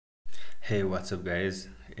Hey, what's up guys?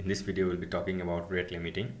 In this video we'll be talking about rate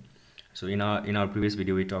limiting. So in our previous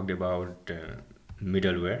video we talked about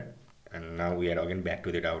middleware, and now we are again back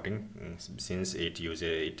to the routing since it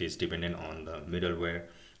is dependent on the middleware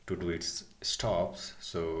to do its stops.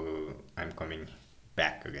 So I'm coming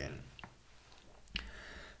back again.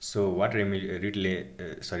 So what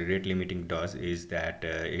rate limiting does is that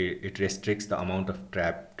it restricts the amount of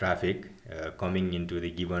traffic coming into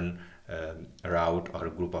the given route or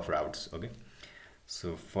group of routes. Okay,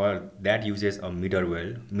 so for that uses a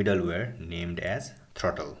middleware named as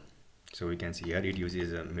throttle. So we can see here it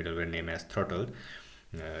uses a middleware named as throttle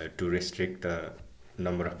to restrict the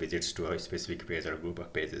number of visits to a specific page or group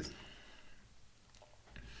of pages.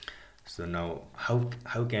 So now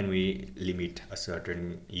how can we limit a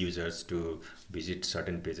certain users to visit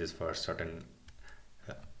certain pages for certain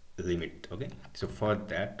limit? Okay, so for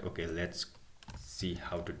that, okay, let's see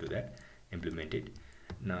how to do that, implement it.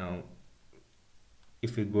 Now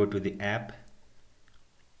if we go to the app,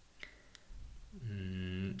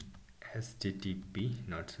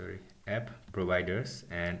 app providers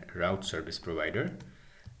and route service provider,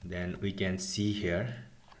 then we can see here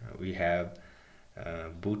we have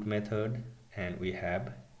boot method and we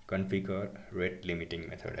have configure rate limiting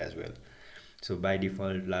method as well. So by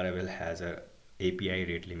default Laravel has a API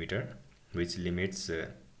rate limiter which limits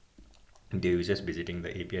the users visiting the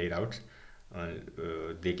API routes.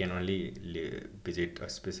 They can only visit a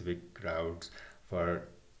specific routes for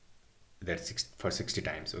 60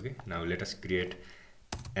 times. Okay, now let us create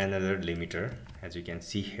another limiter. As you can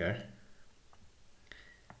see here,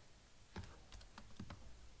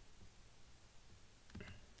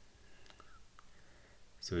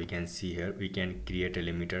 so we can see here we can create a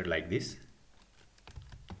limiter like this,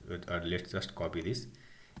 or let's just copy this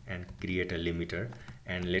and create a limiter,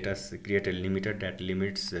 and let us create a limiter that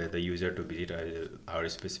limits the user to visit our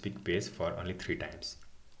specific page for only 3 times.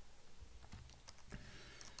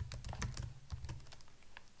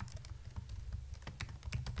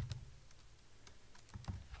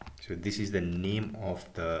 So this is the name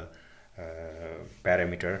of the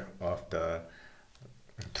parameter of the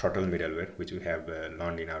throttle middleware, which we have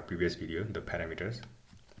learned in our previous video, the parameters.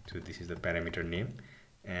 So this is the parameter name,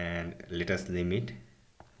 and let us limit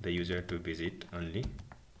the user to visit only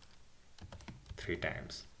 3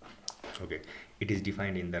 times. Okay, it is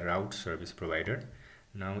defined in the route service provider.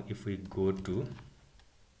 Now if we go to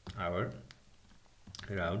our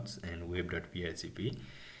routes and web.php,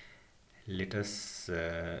 let us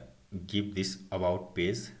give this about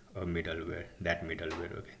page a middleware,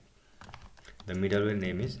 okay. The middleware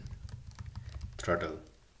name is throttle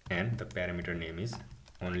and the parameter name is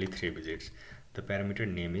only 3 visits. The parameter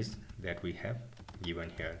name is that we have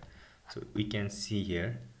given here. So we can see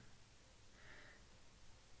here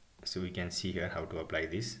how to apply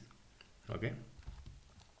this. Okay,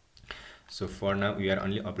 so for now we are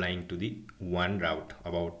only applying to the one route,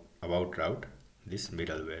 about route, this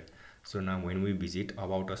middleware. So now when we visit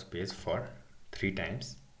about us page for 3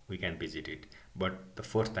 times, we can visit it, but the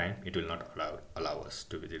first time it will not allow us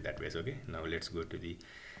to visit that page. Okay, now let's go to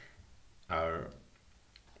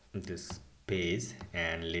this page,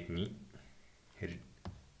 and let's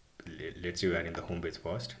say we are in the home page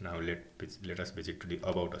first. Now let us visit to the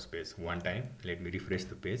about us page one time. Let me refresh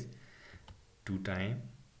the page 2 times,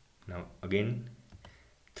 now again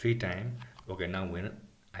 3 times. Okay, now when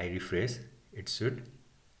I refresh, it should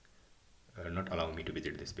not allow me to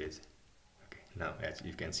visit this page. Okay, now as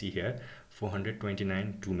you can see here,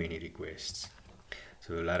 429 too many requests.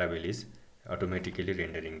 So Laravel is automatically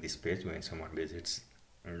rendering this page when someone visits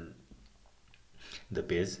the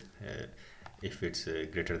page if it's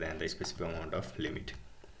greater than the specific amount of limit.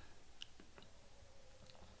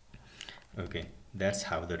 Okay, that's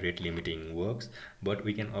how the rate limiting works, but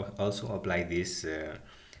we can also apply this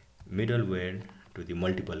middleware to the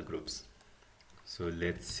multiple groups. So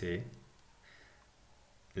let's say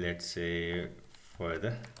for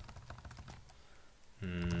the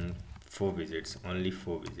 4 visits, only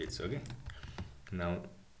 4 visits. Okay, now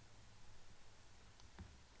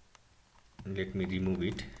let me remove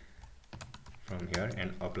it from here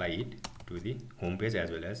and apply it to the home page as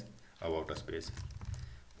well as about us page.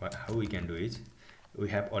 How we can do is, we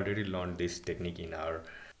have already learned this technique in our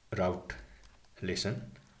route lesson.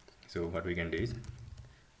 So what we can do is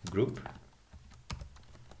group,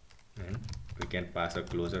 and we can pass a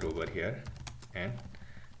closure over here, and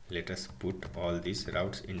let us put all these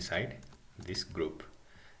routes inside this group.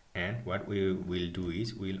 And what we will do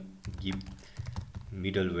is we'll give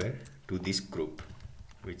middleware to this group,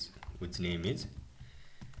 which name is,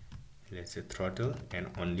 let's say, throttle and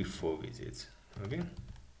only 4 visits. Okay,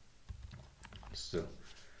 so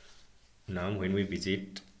Now when we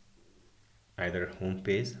visit either home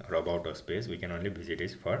page or about us page, we can only visit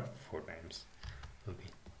it for 4 times. Okay,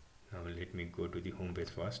 now let me go to the home page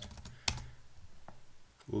first.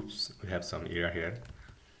 Oops, we have some error here.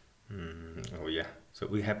 Oh yeah, so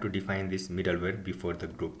we have to define this middleware before the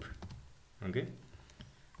group. Okay,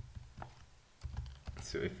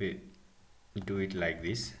 so if we do it like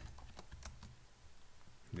this,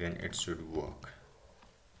 then it should work.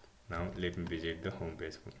 Now let me visit the home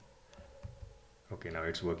page. Okay, now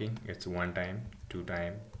it's working. It's 1 time, 2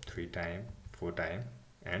 time, 3 time, 4 time,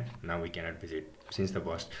 and now we cannot visit. Since the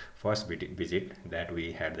first visit that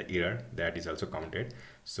we had the error, that is also counted.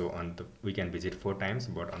 So on the we can visit 4 times,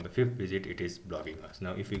 but on the 5th visit it is blocking us.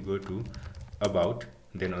 Now if we go to about,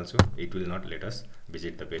 then also it will not let us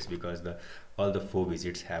visit the page because all the 4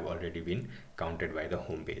 visits have already been counted by the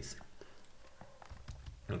home page.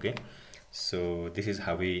 Okay, so this is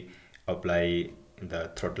how we apply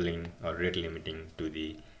the throttling or rate limiting to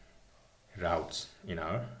the routes in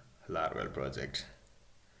our Laravel project.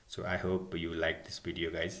 So I hope you liked this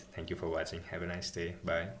video, guys. Thank you for watching. Have a nice day.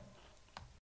 Bye.